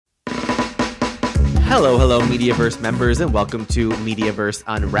Hello, Mediaverse members, and welcome to Mediaverse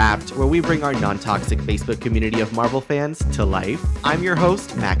Unwrapped, where we bring our non-toxic Facebook community of Marvel fans to life. I'm your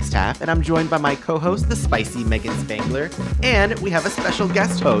host, Max Taff, and I'm joined by my co-host, the spicy Megan Spangler, and we have a special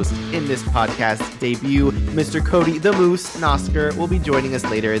guest host in this podcast debut, Mr. Cody the Moose Nosker will be joining us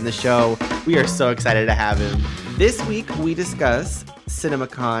later in the show. We are so excited to have him. This week, we discuss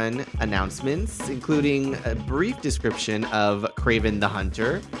Cinemacon announcements, including a brief description of Kraven the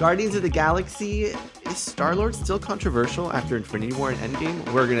Hunter. Guardians of the Galaxy, is Star-Lord still controversial after Infinity War and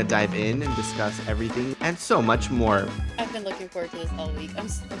Endgame? We're going to dive in and discuss everything and so much more. I've been looking forward to this all week. I'm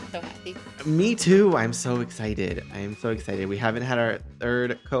so happy. Me too. I'm so excited. We haven't had our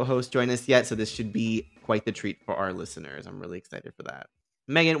third co-host join us yet, so this should be quite the treat for our listeners. I'm really excited for that.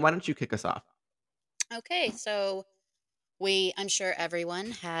 Megan, why don't you kick us off? Okay, so I'm sure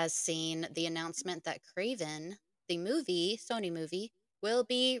everyone has seen the announcement that Kraven, the movie, Sony movie, will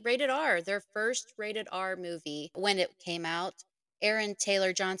be rated R, their first rated R movie. When it came out, Aaron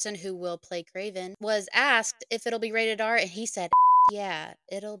Taylor Johnson, who will play Kraven, was asked if it'll be rated R, and he said, yeah,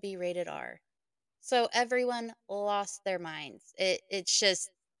 it'll be rated R. So everyone lost their minds.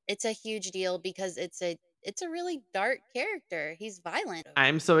 It's a huge deal because it's a really dark character. He's violent.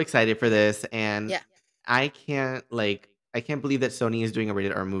 I'm so excited for this, and Yeah. I can't believe that Sony is doing a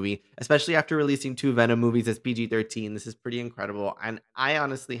rated R movie, especially after releasing 2 Venom movies as PG-13. This is pretty incredible, and I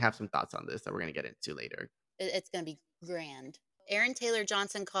honestly have some thoughts on this that we're going to get into later. It's going to be grand. Aaron Taylor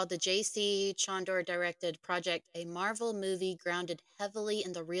Johnson called the J.C. Chandor-directed project a Marvel movie grounded heavily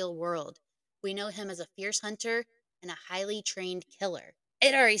in the real world. We know him as a fierce hunter and a highly trained killer.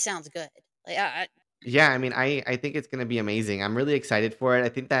 It already sounds good. Yeah, I mean, I think it's going to be amazing. I'm really excited for it. I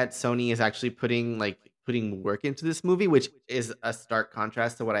think that Sony is actually putting work into this movie, which is a stark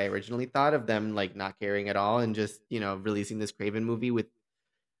contrast to what I originally thought of them, not caring at all and just, releasing this Kraven movie with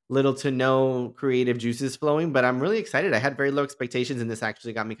little to no creative juices flowing. But I'm really excited. I had very low expectations, and this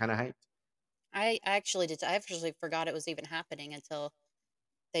actually got me kind of hyped. I actually did. I actually forgot it was even happening until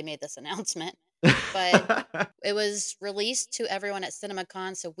they made this announcement. But it was released to everyone at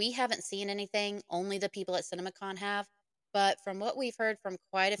Cinemacon, so we haven't seen anything. Only the people at Cinemacon have. But from what we've heard from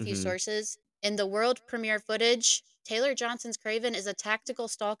quite a few sources, in the world premiere footage, Taylor Johnson's Kraven is a tactical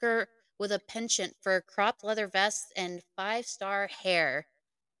stalker with a penchant for cropped leather vests and 5-star hair.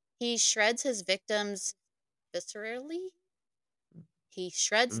 He shreds his victims viscerally. He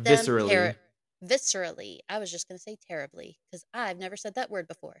shreds them viscerally. I was just going to say terribly, because I've never said that word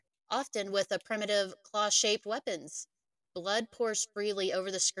before. Often with a primitive claw-shaped weapons. Blood pours freely over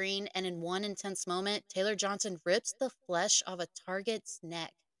the screen, and in one intense moment, Taylor Johnson rips the flesh off a target's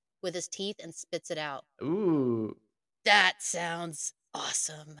neck with his teeth and spits it out. Ooh. That sounds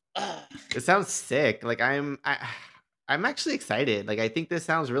awesome. Ugh. It sounds sick. I'm actually excited. I think this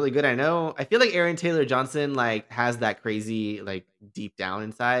sounds really good. I feel like Aaron Taylor Johnson has that crazy deep down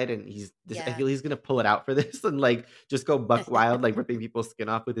inside, and I feel he's gonna pull it out for this and just go buck wild, ripping people's skin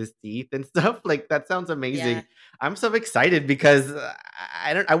off with his teeth and stuff. That sounds amazing. Yeah. I'm so excited because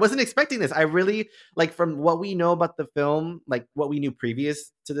I wasn't expecting this. I really from what we know about the film, what we knew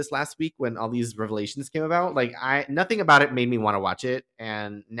previous to this last week when all these revelations came about. Nothing about it made me want to watch it,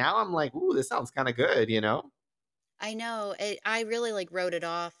 and now I'm ooh, this sounds kind of good, I know. I really wrote it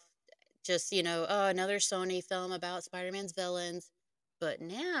off. Just, another Sony film about Spider-Man's villains. But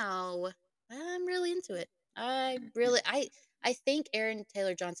now I'm really into it. I think Aaron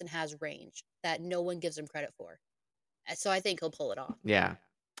Taylor Johnson has range that no one gives him credit for. So I think he'll pull it off. Yeah,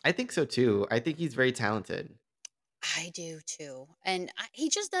 I think so too. I think he's very talented. I do too. And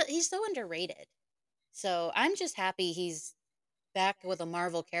he's so underrated. So I'm just happy he's back with a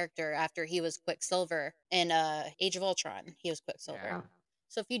Marvel character after he was Quicksilver in Age of Ultron. He was Quicksilver. Yeah.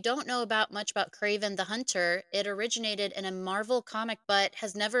 So if you don't know much about Kraven the Hunter, it originated in a Marvel comic but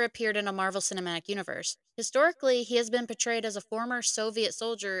has never appeared in a Marvel Cinematic Universe. Historically, he has been portrayed as a former Soviet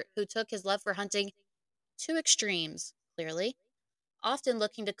soldier who took his love for hunting to extremes, clearly, often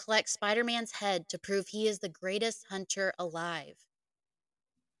looking to collect Spider-Man's head to prove he is the greatest hunter alive.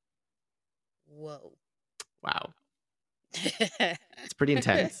 Whoa. Wow. It's pretty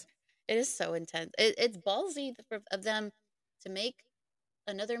intense. It is so intense. It's ballsy of them to make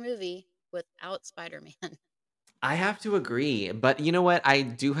another movie without Spider-Man. I have to agree, but you know what? I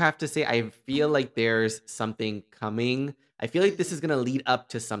do have to say, I feel like there's something coming. I feel like this is going to lead up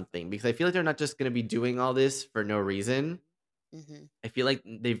to something, because I feel like they're not just going to be doing all this for no reason. I feel like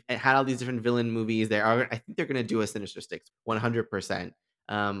they've had all these different villain movies. I think they're going to do a Sinister Six 100%.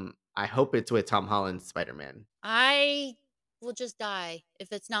 I hope it's with Tom Holland's Spider-Man. I will just die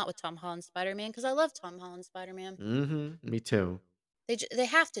if it's not with Tom Holland's Spider-Man, because I love Tom Holland's Spider-Man. Me too. They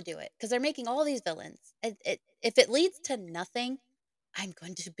have to do it because they're making all these villains. If it leads to nothing, I'm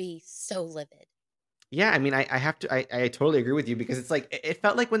going to be so livid. Yeah, I mean, I have to I totally agree with you because it's like it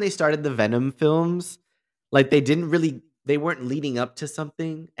felt like when they started the Venom films, like they weren't leading up to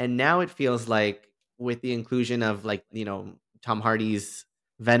something, and now it feels like with the inclusion of like, Tom Hardy's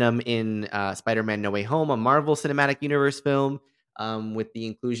Venom in Spider-Man No Way Home, a Marvel Cinematic Universe film, with the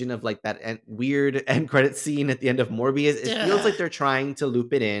inclusion of like that weird end credit scene at the end of Morbius, it feels Ugh. like they're trying to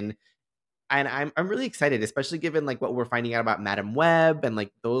loop it in, and I'm really excited, especially given like what we're finding out about Madam Web and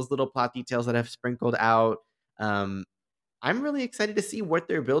like those little plot details that have sprinkled out. Um, I'm really excited to see what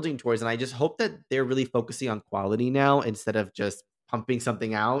they're building towards, and I just hope that they're really focusing on quality now instead of just pumping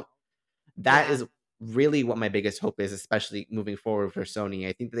something out. That Yeah. is really what my biggest hope is, especially moving forward for Sony.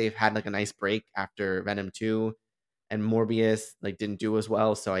 I think that they've had like a nice break after Venom 2 and Morbius like didn't do as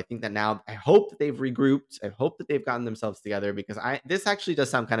well. So I think that now I hope that they've regrouped. I hope that they've gotten themselves together because I this actually does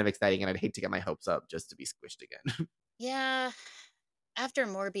sound kind of exciting and I'd hate to get my hopes up just to be squished again. Yeah. After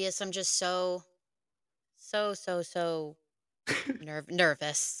Morbius, I'm just so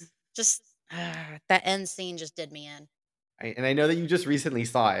nervous. Just that end scene just did me in. And I know that you just recently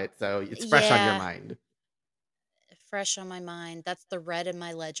saw it, so it's fresh on your Yeah, mind. fresh on my mind. That's the red in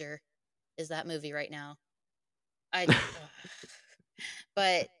my ledger. Is that movie right now? I. Ugh.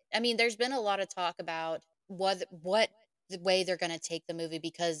 But I mean, there's been a lot of talk about what the way they're going to take the movie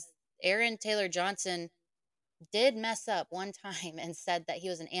because Aaron Taylor Johnson did mess up one time and said that he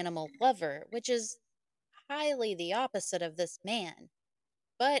was an animal lover, which is highly the opposite of this man.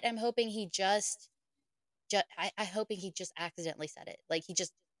 But I'm hoping he I hoping he just accidentally said it. Like he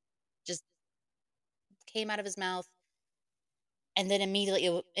just came out of his mouth and then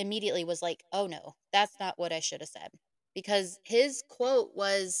immediately was like, "Oh no, that's not what I should have said." Because his quote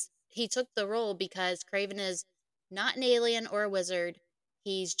was he took the role because Kraven is not an alien or a wizard.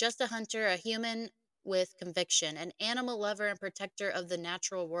 He's just a hunter, a human with conviction, an animal lover and protector of the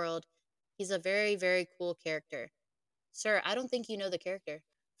natural world. He's a very, very cool character. Sir, I don't think you know the character.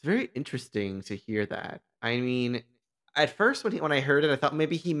 It's very interesting to hear that. I mean, at first when I heard it, I thought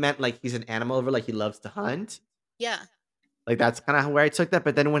maybe he meant like he's an animal lover, like he loves to hunt. Yeah. Like that's kind of where I took that.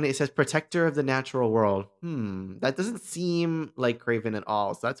 But then when it says protector of the natural world, that doesn't seem like Craven at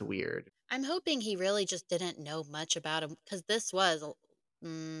all. So that's weird. I'm hoping he really just didn't know much about him because this was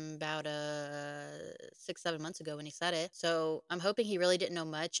about 6, 7 months ago when he said it. So I'm hoping he really didn't know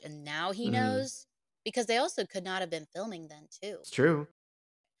much, and now he Hmm. knows because they also could not have been filming then too. It's true.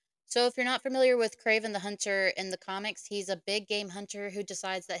 So if you're not familiar with Kraven the Hunter in the comics, he's a big game hunter who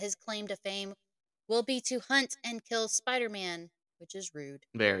decides that his claim to fame will be to hunt and kill Spider-Man, which is rude.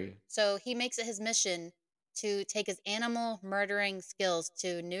 Very. So he makes it his mission to take his animal murdering skills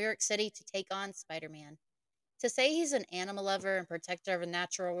to New York City to take on Spider Man. To say he's an animal lover and protector of a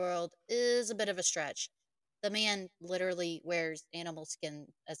natural world is a bit of a stretch. The man literally wears animal skin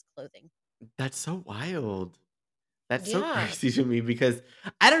as clothing. That's so wild. That's so Yeah. crazy to me because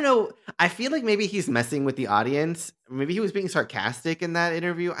I don't know. I feel like maybe he's messing with the audience. Maybe he was being sarcastic in that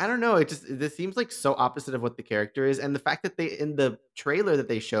interview. I don't know. This seems like so opposite of what the character is. And the fact that they in the trailer that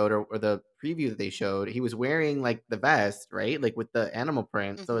they showed or the preview that they showed, he was wearing like the vest, right? Like with the animal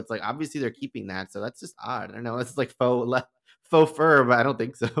print. So Hmm. it's like obviously they're keeping that. So that's just odd. I don't know. It's like faux fur, but I don't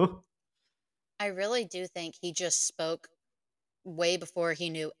think so. I really do think he just spoke way before he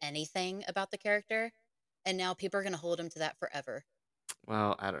knew anything about the character. And now people are going to hold him to that forever.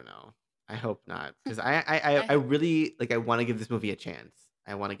 Well, I don't know. I hope not because I I, I I hope. really like. I want to give this movie a chance.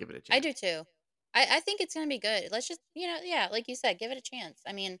 I want to give it a I chance. do too. I think it's going to be good. Let's just, yeah, like you said, give it a chance.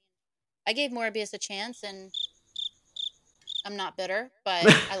 I mean, I gave Morbius a chance and I'm not bitter, but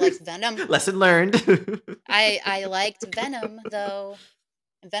I liked Venom. Lesson learned. I liked Venom though.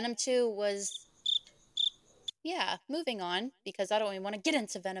 Venom 2 was yeah, moving on because I don't even want to get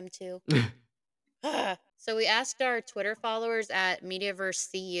into Venom 2. So we asked our Twitter followers at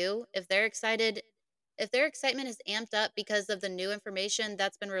Mediaverse CU if their excitement is amped up because of the new information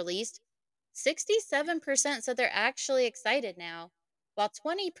that's been released. 67% said they're actually excited now, while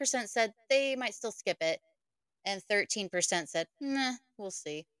 20% said they might still skip it, and 13% said, "Nah, we'll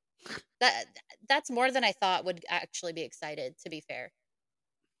see." That that's more than I thought would actually be excited, to be fair.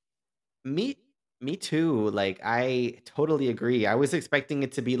 me me too. Like I totally agree. I was expecting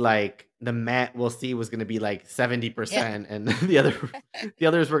it to be like the Met we'll see was gonna be like Yeah. 70% and the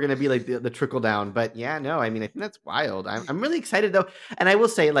others were gonna be like the trickle down. But yeah, no, I mean I think that's wild. I'm really excited though. And I will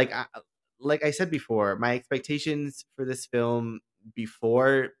say, like I said before, my expectations for this film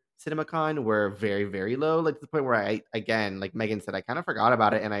before Cinemacon were very, very low, like to the point where I, again, like Megan said, I kind of forgot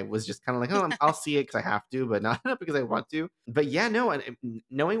about it and I was just kind of like, oh, I'll see it because I have to, but not because I want to. But yeah, no, and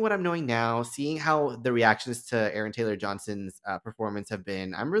knowing what I'm knowing now, seeing how the reactions to Aaron Taylor Johnson's performance have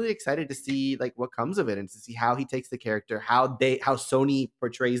been, I'm really excited to see like what comes of it and to see how he takes the character, how Sony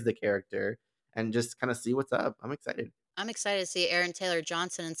portrays the character, and just kind of see what's up. I'm excited. I'm excited to see Aaron Taylor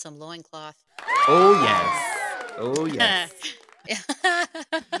Johnson in some loincloth. Oh yes. Oh yes.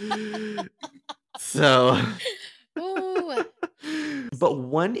 So, Ooh. but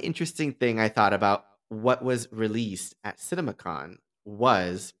one interesting thing I thought about what was released at CinemaCon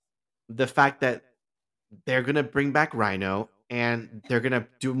was the fact that they're gonna bring back Rhino and they're gonna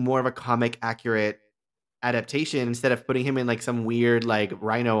do more of a comic accurate adaptation instead of putting him in like some weird like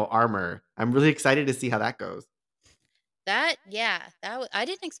Rhino armor. I'm really excited to see how that goes. I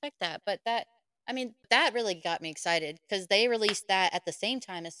didn't expect that, but that really got me excited because they released that at the same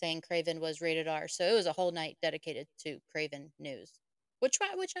time as saying Kraven was rated R, so it was a whole night dedicated to Kraven news, which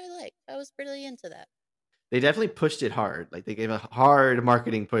I liked. I was really into that. They definitely pushed it hard. Like they gave a hard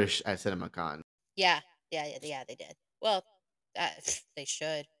marketing push at CinemaCon. Yeah, they did. Well, they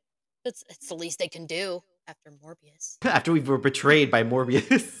should. It's the least they can do after Morbius. After we were betrayed by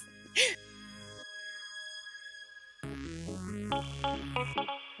Morbius.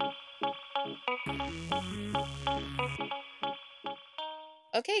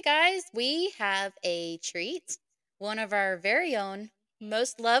 Okay, guys, we have a treat. One of our very own,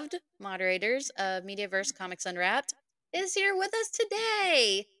 most loved moderators of Mediaverse Comics Unwrapped is here with us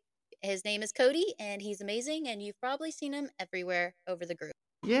today. His name is Cody, and he's amazing, and you've probably seen him everywhere over the group.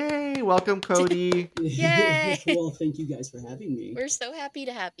 Yay! Welcome, Cody. Yay! Well, thank you guys for having me. We're so happy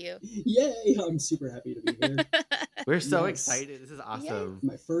to have you. Yay! I'm super happy to be here. We're so Yes. excited. This is awesome.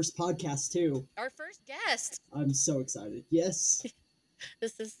 My first podcast, too. Our first guest. I'm so excited. Yes.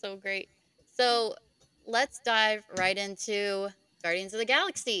 This is so great. So let's dive right into Guardians of the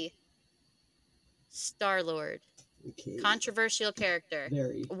Galaxy. Star-Lord. Okay. Controversial character.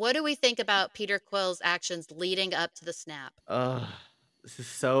 Very. What do we think about Peter Quill's actions leading up to the snap? This is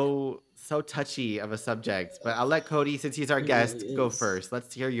so touchy of a subject, but I'll let Cody, since he's our guest, really go is. first.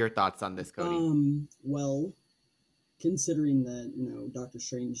 Let's hear your thoughts on this, Cody. Well, considering that, Doctor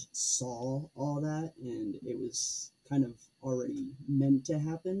Strange saw all that and it was kind of already meant to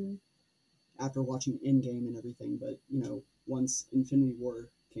happen after watching Endgame and everything, but, once Infinity War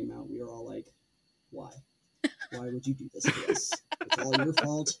came out, we were all like, why? Why would you do this to us? It's all your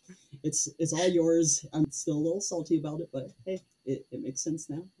fault. It's all yours. I'm still a little salty about it, but hey, it makes sense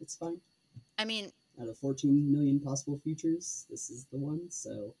now. It's fine. I mean, out of 14 million possible futures, this is the one,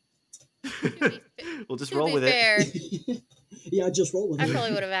 so We'll just to roll be with fair, it. Yeah, just roll with I it.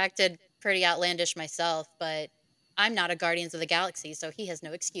 probably would have acted pretty outlandish myself, but I'm not a Guardians of the Galaxy, so he has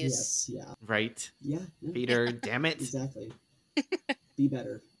no excuse. Yes, yeah. Right? Yeah. No, Peter, damn it. exactly. Be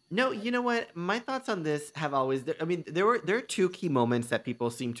better. No, you know what? My thoughts on this have always. I mean, there are two key moments that people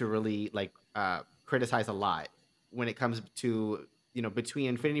seem to really like criticize a lot when it comes to between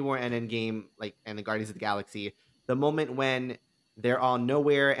Infinity War and Endgame, like and the Guardians of the Galaxy. The moment when they're all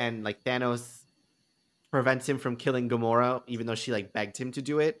nowhere and like Thanos prevents him from killing Gamora, even though she like begged him to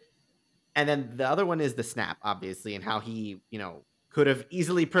do it. And then the other one is the snap, obviously, and how he could have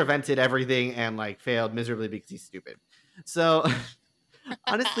easily prevented everything and like failed miserably because he's stupid. So.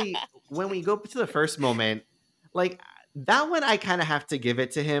 Honestly, when we go to the first moment, like that one, I kind of have to give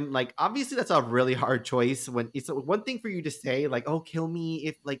it to him. Like, obviously, that's a really hard choice. When it's one thing for you to say, like, "Oh, kill me,"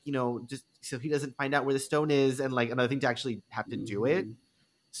 if like just so he doesn't find out where the stone is, and like another thing to actually have to do it.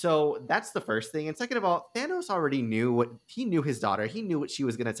 So that's the first thing. And second of all, Thanos already knew his daughter. He knew what she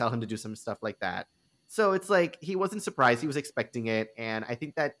was going to tell him to do some stuff like that. So it's like he wasn't surprised. He was expecting it. And I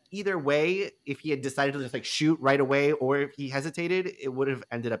think that either way, if he had decided to just like shoot right away or if he hesitated, it would have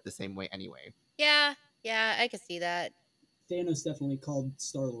ended up the same way anyway. Yeah, I could see that. Thanos definitely called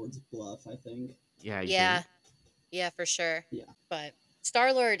Star-Lord's bluff, I think. Yeah. Yeah, for sure. Yeah. But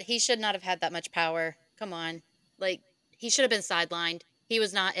Star-Lord, he should not have had that much power. Come on. Like, he should have been sidelined. He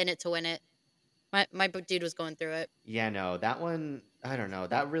was not in it to win it. My dude was going through it. Yeah, no, that one, I don't know.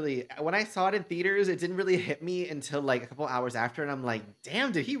 That really, when I saw it in theaters, it didn't really hit me until like a couple hours after. And I'm like,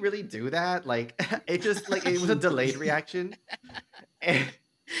 damn, did he really do that? Like, it just like, it was a delayed reaction. And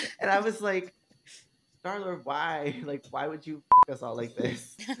I was like, Star-Lord, why? Like, why would you f us all like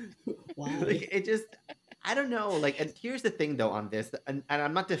this? Why? Like, it just, I don't know. Like, and here's the thing though on this, and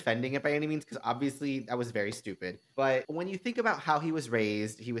I'm not defending it by any means, because obviously that was very stupid. But when you think about how he was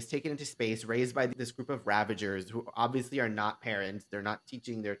raised, he was taken into space, raised by this group of Ravagers who obviously are not parents. They're not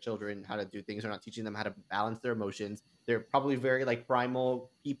teaching their children how to do things. They're not teaching them how to balance their emotions. They're probably very like primal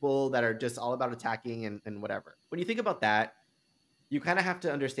people that are just all about attacking and whatever. When you think about that, you kind of have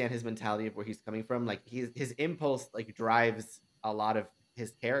to understand his mentality of where he's coming from. Like his impulse like drives a lot of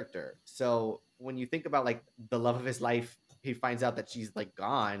his character. So when you think about like the love of his life, he finds out that she's like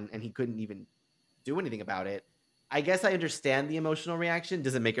gone and he couldn't even do anything about it. I guess I understand the emotional reaction.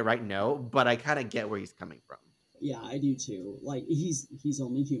 Does it make it right? No, but I kind of get where he's coming from. Yeah, I do too. Like he's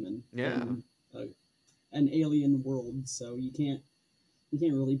only human. Yeah. In an alien world, so you can't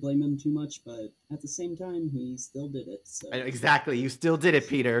really blame him too much. But at the same time, he still did it. So I know, exactly. You still did it,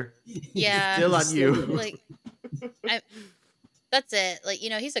 Peter. Yeah. Still on you. Like, that's it. Like,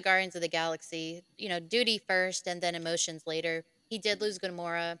 he's a Guardians of the Galaxy. Duty first and then emotions later. He did lose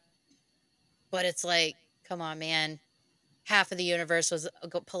Gamora, but it's like, come on, man. Half of the universe was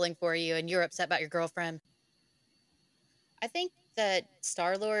pulling for you, and you're upset about your girlfriend. I think that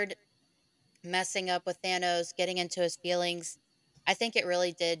Star-Lord messing up with Thanos, getting into his feelings, I think it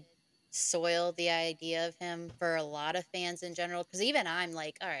really did soil the idea of him for a lot of fans in general. Because even I'm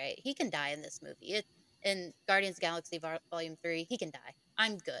like, all right, he can die in this movie. In Guardians of the Galaxy Volume 3, he can die.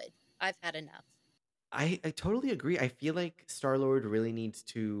 I'm good. I've had enough. I totally agree. I feel like Star-Lord really needs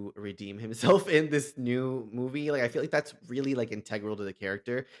to redeem himself in this new movie. Like I feel like that's really like integral to the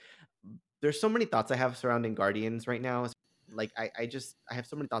character. There's so many thoughts I have surrounding Guardians right now. Like I have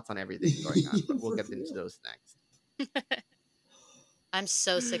so many thoughts on everything going on, but we'll get into those next. I'm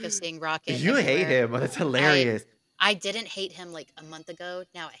so sick of seeing Rocket. You everywhere. hate him. That's hilarious. I didn't hate him like a month ago.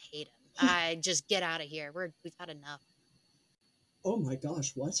 Now I hate him. I just get out of here. We've had enough. Oh my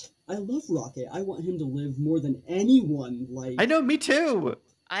gosh, what? I love Rocket. I want him to live more than anyone. Like I know, me too.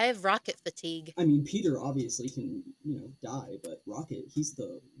 I have Rocket fatigue. I mean, Peter obviously can, die, but Rocket, he's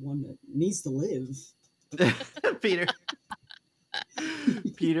the one that needs to live. Peter.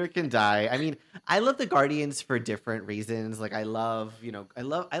 Peter can die. I mean, I love the Guardians for different reasons. Like I love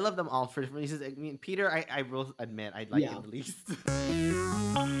them all for different reasons. I mean, Peter, I will admit I'd like him the least.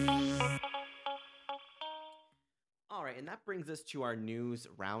 All right, and that brings us to our news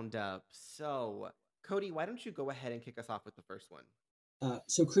roundup. So, Cody, why don't you go ahead and kick us off with the first one?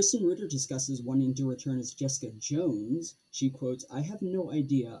 So Krysten Ritter discusses wanting to return as Jessica Jones. She quotes, "I have no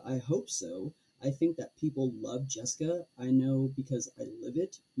idea. I hope so. I think that people love Jessica. I know because I live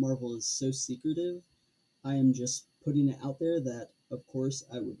it. Marvel is so secretive. I am just putting it out there that, of course,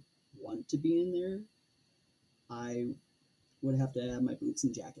 I would want to be in there. I would have to have my boots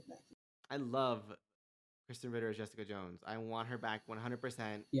and jacket back." I love Krysten Ritter as Jessica Jones. I want her back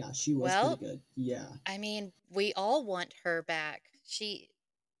 100%. Yeah, she was pretty good. Yeah. I mean, we all want her back.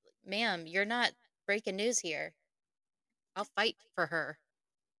 Ma'am, you're not breaking news here. I'll fight for her.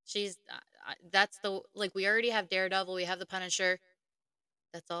 She's, we already have Daredevil, we have the Punisher.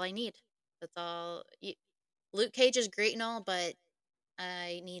 That's all I need. That's all. Luke Cage is great and all, but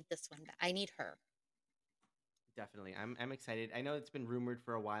I need this one back. I need her. Definitely. I'm excited. I know it's been rumored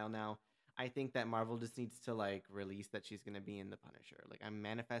for a while now. I think that Marvel just needs to like release that she's going to be in the Punisher. Like I'm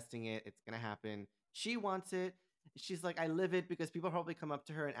manifesting it. It's going to happen. She wants it. She's like, I live it, because people probably come up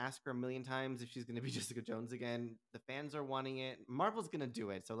to her and ask her a million times if she's going to be Jessica Jones again. The fans are wanting it. Marvel's going to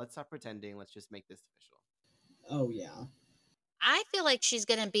do it. So let's stop pretending. Let's just make this official. Oh, yeah. I feel like she's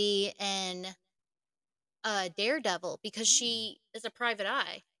going to be in Daredevil because she is a private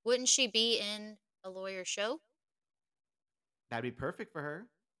eye. Wouldn't she be in a lawyer show? That'd be perfect for her.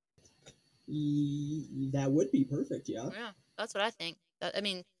 That would be perfect, yeah. Yeah, that's what I think.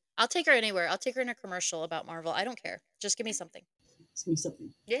 I'll take her anywhere. I'll take her in a commercial about Marvel. I don't care. Just give me something. Just give me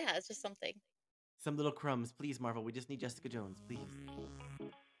something. Yeah, it's just something. Some little crumbs. Please, Marvel. We just need Jessica Jones. Please.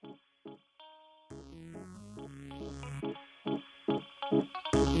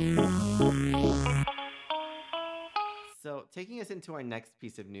 So, taking us into our next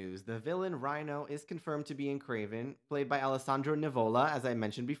piece of news, the villain Rhino is confirmed to be in Kraven, played by Alessandro Nivola, as I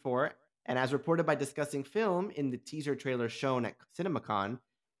mentioned before. And as reported by Discussing Film in the teaser trailer shown at Cinemacon,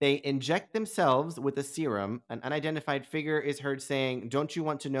 they inject themselves with a serum. An unidentified figure is heard saying, "Don't you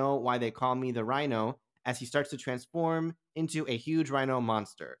want to know why they call me the Rhino?" as he starts to transform into a huge rhino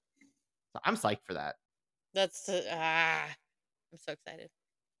monster. So I'm psyched for that. I'm so excited.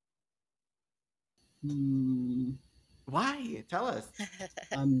 Why? Tell us.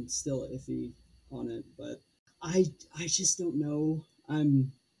 I'm still iffy on it, but I just don't know.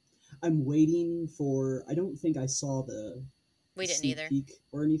 I'm waiting for. I don't think I saw the we didn't sneak either peek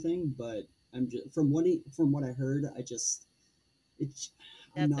or anything, but I'm just from what I heard. I'm That's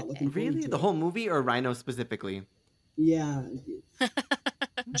not looking okay. forward Really? to The it. whole movie or Rhino specifically? Yeah,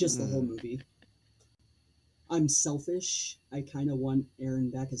 just the whole Hmm. movie. I'm selfish. I kind of want Aaron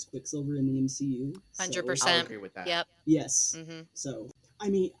back as Quicksilver in the MCU. So 100%. I'll agree with that. Yep. yes. Mm-hmm. So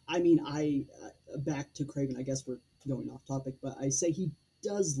I back to Kraven. I guess we're going off topic, but I say he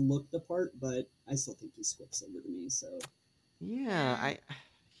does look the part, but I still think he's Quicksilver to me. So Yeah,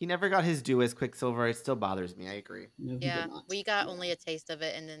 he never got his due as Quicksilver. It still bothers me. I agree. no, he Yeah, did not. we got Yeah. only a taste of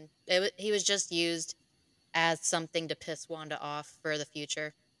it, and then he was just used as something to piss Wanda off for the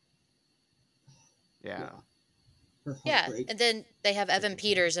future. Yeah. Her Yeah, heartbreak. and then they have Evan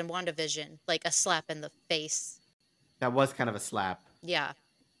Peters in WandaVision, like a slap in the face. That was kind of a slap. Yeah.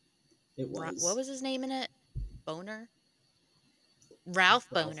 It was. What was his name in it? Boner? Ralph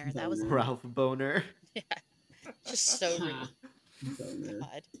Ralph Boner. That was Boner. Ralph Boner. yeah. Just so Ha. rude. Boner.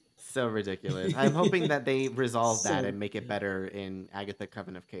 God. So ridiculous. I'm hoping that they resolve that So- and make it better in Agatha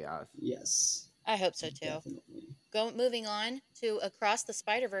Coven of Chaos. Yes. I hope so too. Definitely. Moving on to Across the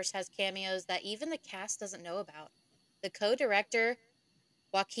Spider-Verse has cameos that even the cast doesn't know about. The co-director,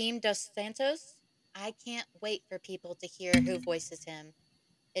 Joaquim Dos Santos. I can't wait for people to hear who voices him.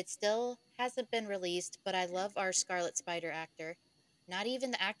 It still hasn't been released, but I love our Scarlet Spider actor. Not even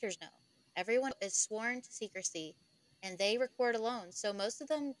the actors know. Everyone is sworn to secrecy, and they record alone, so most of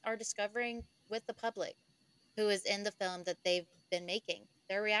them are discovering with the public who is in the film that they've been making.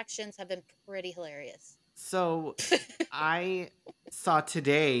 Their reactions have been pretty hilarious. So I saw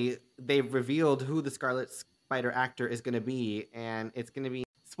today they've revealed who the Scarlet Spider actor is going to be, and it's going to be,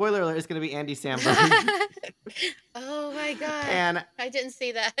 spoiler alert, it's going to be Andy Samberg. Oh my god. And I didn't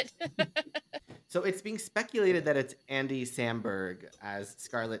see that. so it's being speculated that it's Andy Samberg as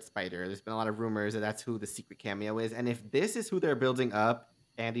Scarlet Spider. There's been a lot of rumors that that's who the secret cameo is. And if this is who they're building up,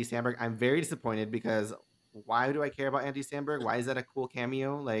 Andy Samberg, I'm very disappointed because why do I care about Andy Samberg? Why is that a cool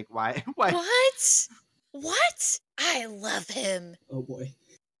cameo? Like, why? What? What? I love him. Oh boy.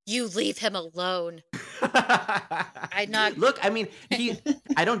 You leave him alone. Look, I mean,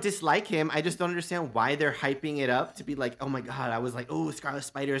 I don't dislike him. I just don't understand why they're hyping it up to be like, oh my god, I was like, oh, Scarlet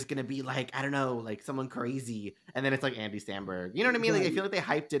Spider is gonna be like, I don't know, like someone crazy, and then it's like Andy Samberg. You know what I mean? Like, I feel like they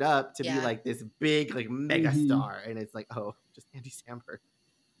hyped it up to be Yeah. like this big, like mega star, and it's like, oh, just Andy Samberg.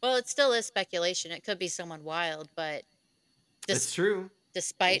 Well, it still is speculation. It could be someone wild, but That's true.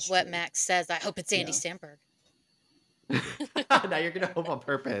 despite That's what true. Max says, I hope it's Andy Yeah. Samberg. Now you're gonna hope on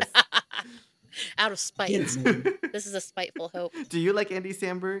purpose. Out of spite. Get it, man. This is a spiteful hope. Do you like Andy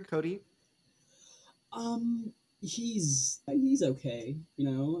Samberg, Cody? He's okay. You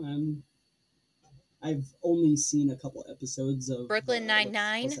know, I've only seen a couple episodes of Brooklyn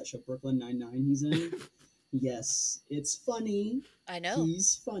Nine-Nine? What's that show? Brooklyn Nine-Nine. He's in. Yes, it's funny. I know.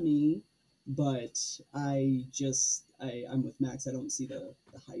 He's funny, but I'm with Max. I don't see the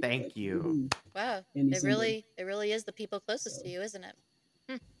hype. Thank like, you. ooh, Wow. Andy It Samberg. really is the people closest So. to you, isn't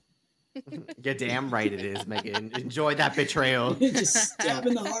it? You're damn right it is, Megan. Enjoy that betrayal. Just stab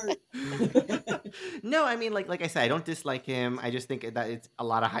in the heart. No, I mean, like I said, I don't dislike him. I just think that it's a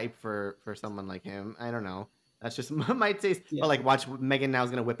lot of hype for someone like him. I don't know. That's just my taste. Yeah. But like, watch Megan now is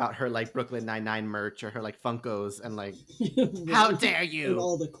gonna whip out her like Brooklyn Nine-Nine merch or her like Funkos and like, how dare And you?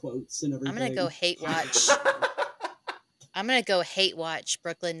 all the quotes and everything. I'm gonna go hate watch. I'm gonna go hate watch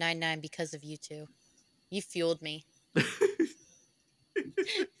Brooklyn Nine-Nine because of you two. You fueled me.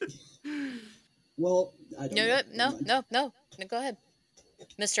 Well, I don't know. No. Never mind. No, go ahead.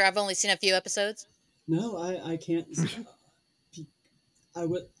 Mister, I've only seen a few episodes. No, I can't. I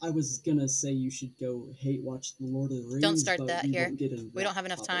was gonna say you should go hate watch the Lord of the Rings. Don't start but that we here. won't get into We that don't have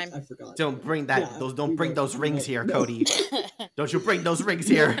enough topic. time. I forgot. Don't bring that. Yeah, Don't we bring don't. those rings here, No. Cody. Don't you bring those rings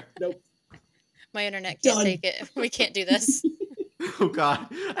here? Nope. My internet can't Done. take it. We can't do this. Oh God,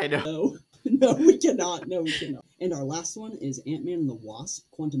 I know. No, we cannot. No, we cannot. And our last one is Ant-Man and the Wasp: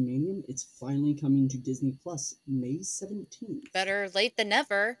 Quantumanium. It's finally coming to Disney Plus May 17th. Better late than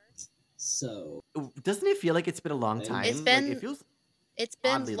never. So Doesn't it feel like it's been a long time? It's been- Like, it feels. It's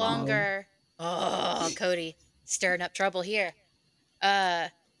been Oddly long. longer. Oh, Cody, stirring up trouble here.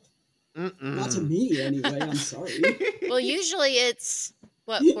 not to me anyway. I'm sorry. Well, usually it's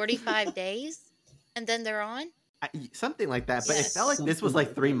what 45 days, and then they're on. Something like that, but it Yes. felt like this was Something like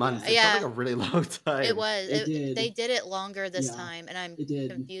like 3 that, months. yeah. It Yeah. felt like a really long time. It was. It did. They did it longer this Yeah, time, and I'm it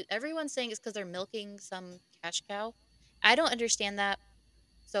did. confused. Everyone's saying it's because they're milking some cash cow. I don't understand that.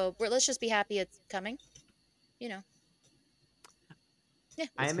 So let's just be happy it's coming. You know. Yeah.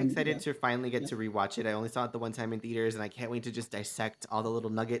 I am coming, excited yeah. to finally get Yeah. to rewatch it. I only saw it the one time in theaters, and I can't wait to just dissect all the little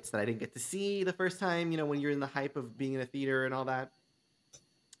nuggets that I didn't get to see the first time. You know, when you're in the hype of being in a theater and all that.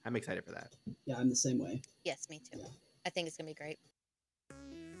 I'm excited for that. Yeah, I'm the same way. Yes, me too. Yeah. I think it's going to be great.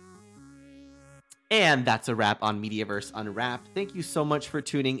 And that's a wrap on Mediaverse Unwrapped. Thank you so much for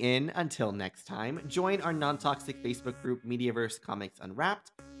tuning in. Until next time, join our non-toxic Facebook group, Mediaverse Comics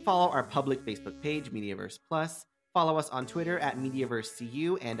Unwrapped. Follow our public Facebook page, Mediaverse Plus. Follow us on Twitter at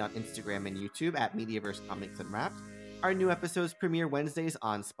MediaverseCU and on Instagram and YouTube at Mediaverse Comics Unwrapped. Our new episodes premiere Wednesdays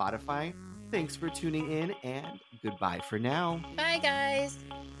on Spotify. Thanks for tuning in, and goodbye for now. Bye, guys.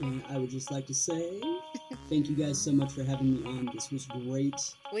 And I would just like to say thank you guys so much for having me on. This was great.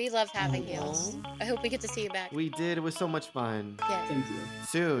 We loved having you. Yes. I hope we get to see you back. We did. It was so much fun. Yes. Thank you.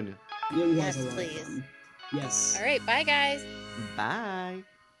 Soon. Yeah, we Yes, had a lot of please. fun. Yes. All right. Bye, guys. Bye.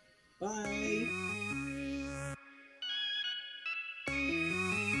 Bye.